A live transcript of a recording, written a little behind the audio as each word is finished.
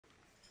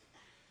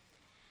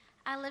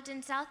I lived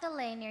in South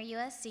LA near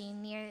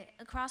USC,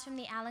 across from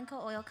the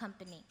Alanco Oil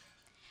Company.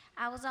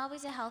 I was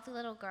always a healthy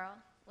little girl.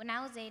 When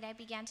I was 8, I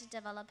began to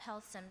develop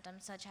health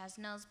symptoms such as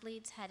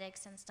nosebleeds,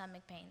 headaches, and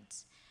stomach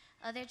pains.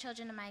 Other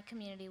children in my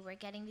community were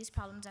getting these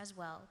problems as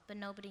well, but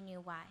nobody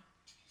knew why.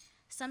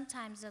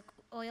 Sometimes the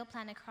oil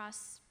plant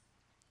across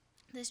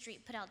the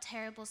street put out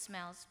terrible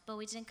smells, but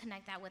we didn't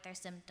connect that with our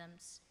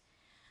symptoms.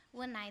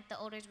 One night, the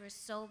odors were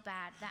so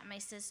bad that my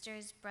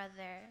sisters,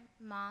 brother,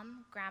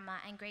 mom, grandma,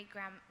 and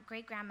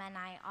great-grandma and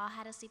I all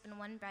had to sleep in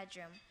one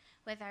bedroom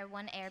with our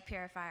one air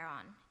purifier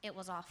on. It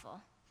was awful.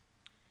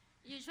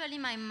 Usually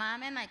my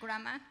mom and my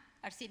grandma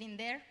are sitting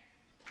there.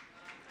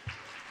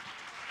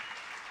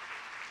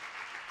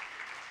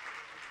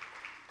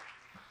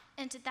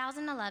 In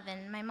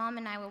 2011, my mom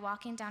and I were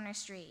walking down our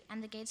street,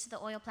 and the gates to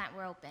the oil plant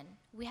were open.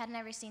 We had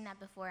never seen that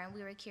before, and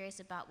we were curious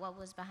about what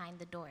was behind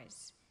the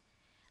doors.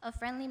 A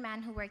friendly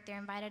man who worked there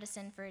invited us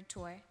in for a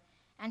tour,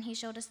 and he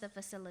showed us the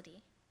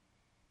facility.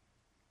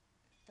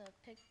 The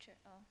picture,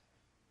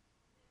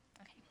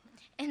 okay.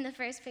 In the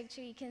first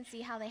picture, you can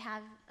see how they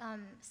have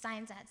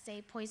signs that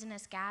say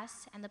poisonous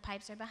gas, and the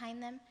pipes are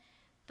behind them.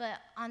 But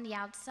on the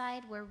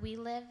outside, where we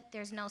live,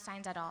 there's no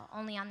signs at all,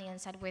 only on the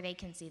inside where they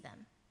can see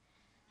them.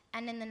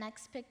 And in the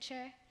next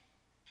picture,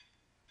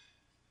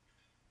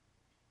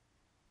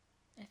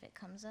 if it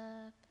comes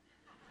up,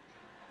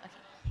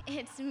 okay.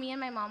 It's me and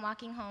my mom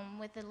walking home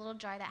with a little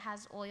jar that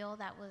has oil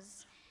that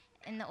was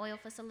in the oil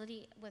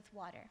facility with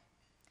water.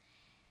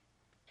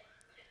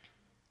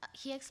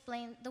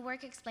 The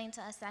worker explained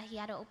to us that he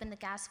had to open the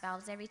gas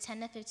valves every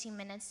 10 to 15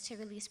 minutes to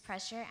release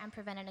pressure and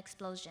prevent an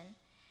explosion.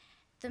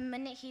 The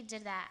minute he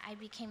did that, I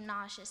became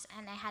nauseous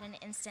and I had an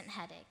instant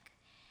headache.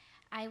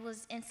 I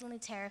was instantly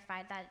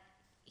terrified that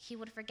he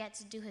would forget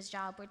to do his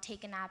job or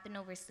take a nap and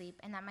oversleep,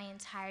 and that my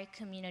entire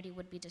community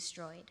would be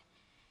destroyed.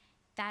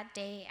 That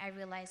day, I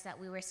realized that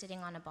we were sitting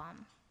on a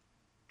bomb.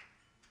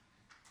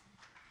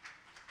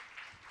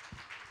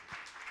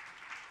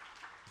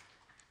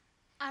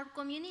 Our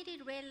community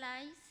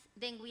realized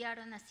that we are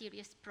on a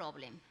serious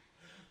problem,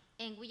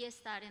 and we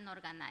started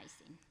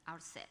organizing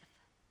ourselves.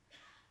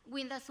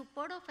 With the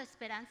support of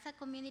Esperanza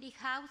Community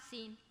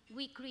Housing,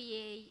 we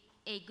create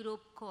a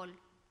group called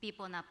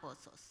People na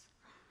Pozos.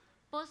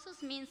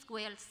 Pozos means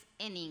wells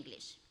in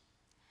English.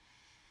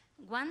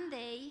 One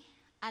day,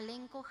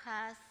 Alenco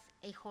has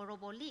a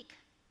horrible leak,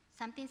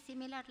 something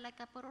similar like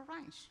a Poro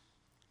Ranch,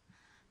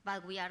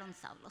 but we are on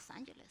South Los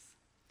Angeles.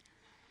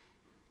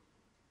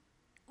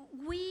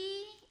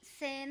 We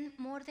sent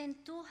more than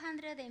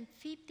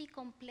 250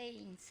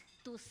 complaints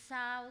to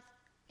South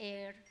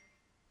Air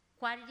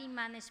Quality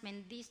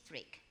Management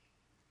District.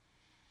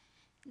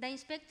 The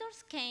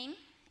inspectors came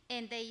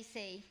and they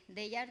say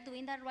they are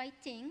doing the right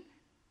thing,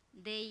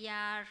 they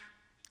are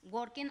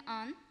working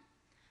on,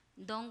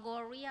 don't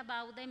worry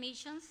about the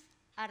emissions,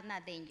 are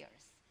not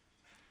dangerous.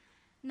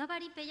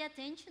 Nobody paid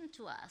attention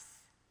to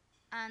us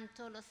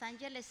until Los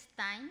Angeles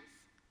Times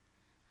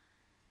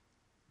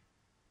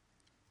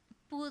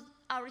put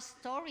our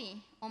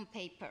story on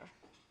paper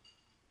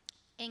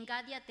and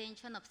got the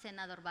attention of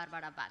Senator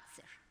Barbara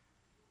Baxter.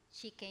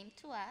 She came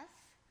to us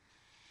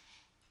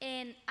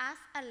and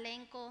asked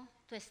Alenco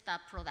to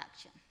stop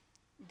production.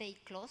 They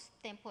closed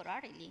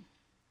temporarily.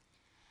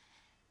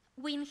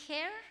 When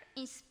her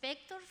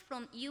inspectors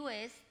from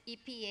US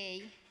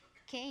EPA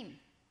came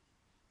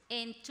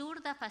and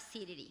toured the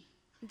facility,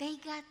 they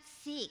got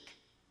sick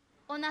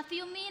on a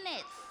few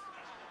minutes,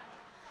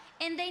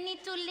 and they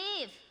need to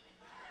leave.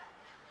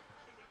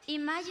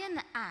 Imagine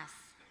us,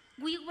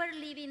 we were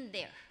living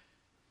there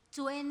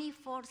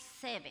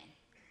 24/7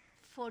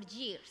 for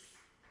years.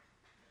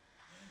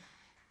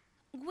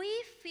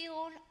 We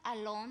feel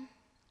alone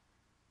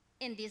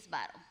in this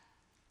battle.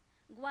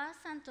 Was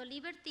until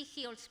Liberty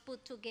Hills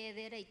put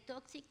together a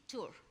toxic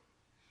tour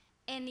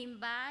and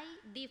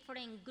invite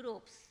different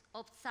groups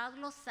of South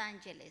Los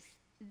Angeles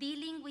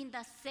dealing with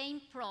the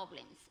same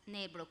problems: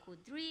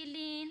 neighborhood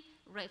drilling,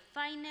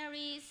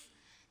 refineries,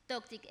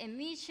 toxic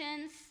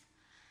emissions.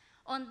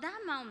 On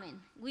that moment,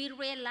 we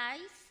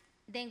realized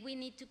that we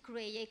need to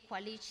create a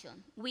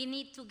coalition. We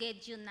need to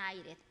get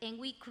united, and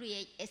we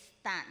create a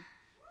stand.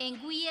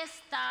 And we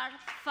start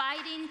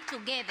fighting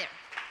together.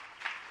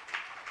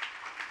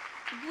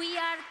 We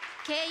are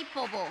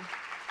capable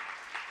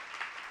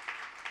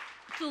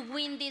to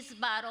win this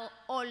battle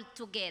all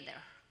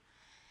together.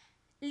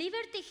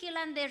 Liberty Hill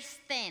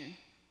understands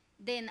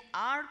that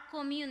our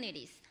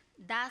communities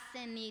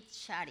doesn't need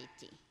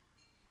charity.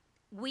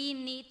 We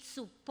need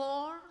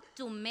support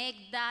to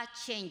make that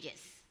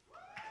changes.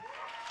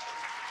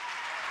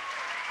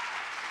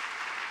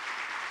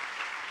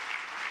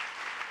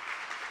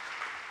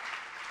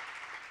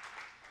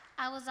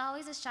 I was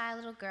always a shy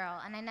little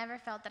girl, and I never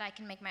felt that I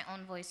could make my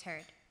own voice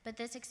heard. But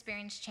this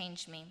experience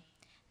changed me.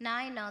 Now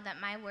I know that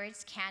my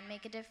words can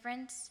make a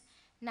difference.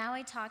 Now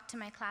I talk to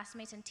my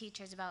classmates and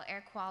teachers about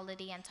air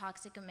quality and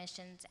toxic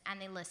emissions, and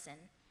they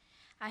listen.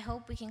 I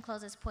hope we can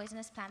close this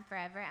poisonous plant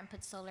forever and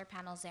put solar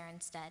panels there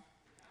instead.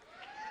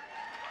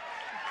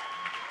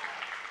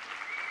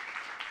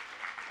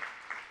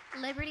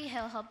 Liberty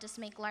Hill helped us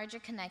make larger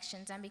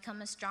connections and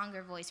become a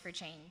stronger voice for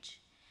change.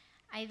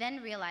 I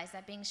then realized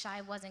that being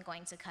shy wasn't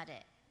going to cut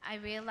it. I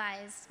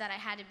realized that I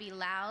had to be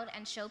loud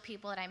and show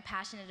people that I'm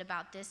passionate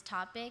about this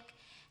topic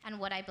and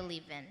what I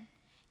believe in.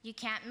 You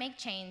can't make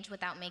change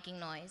without making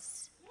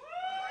noise.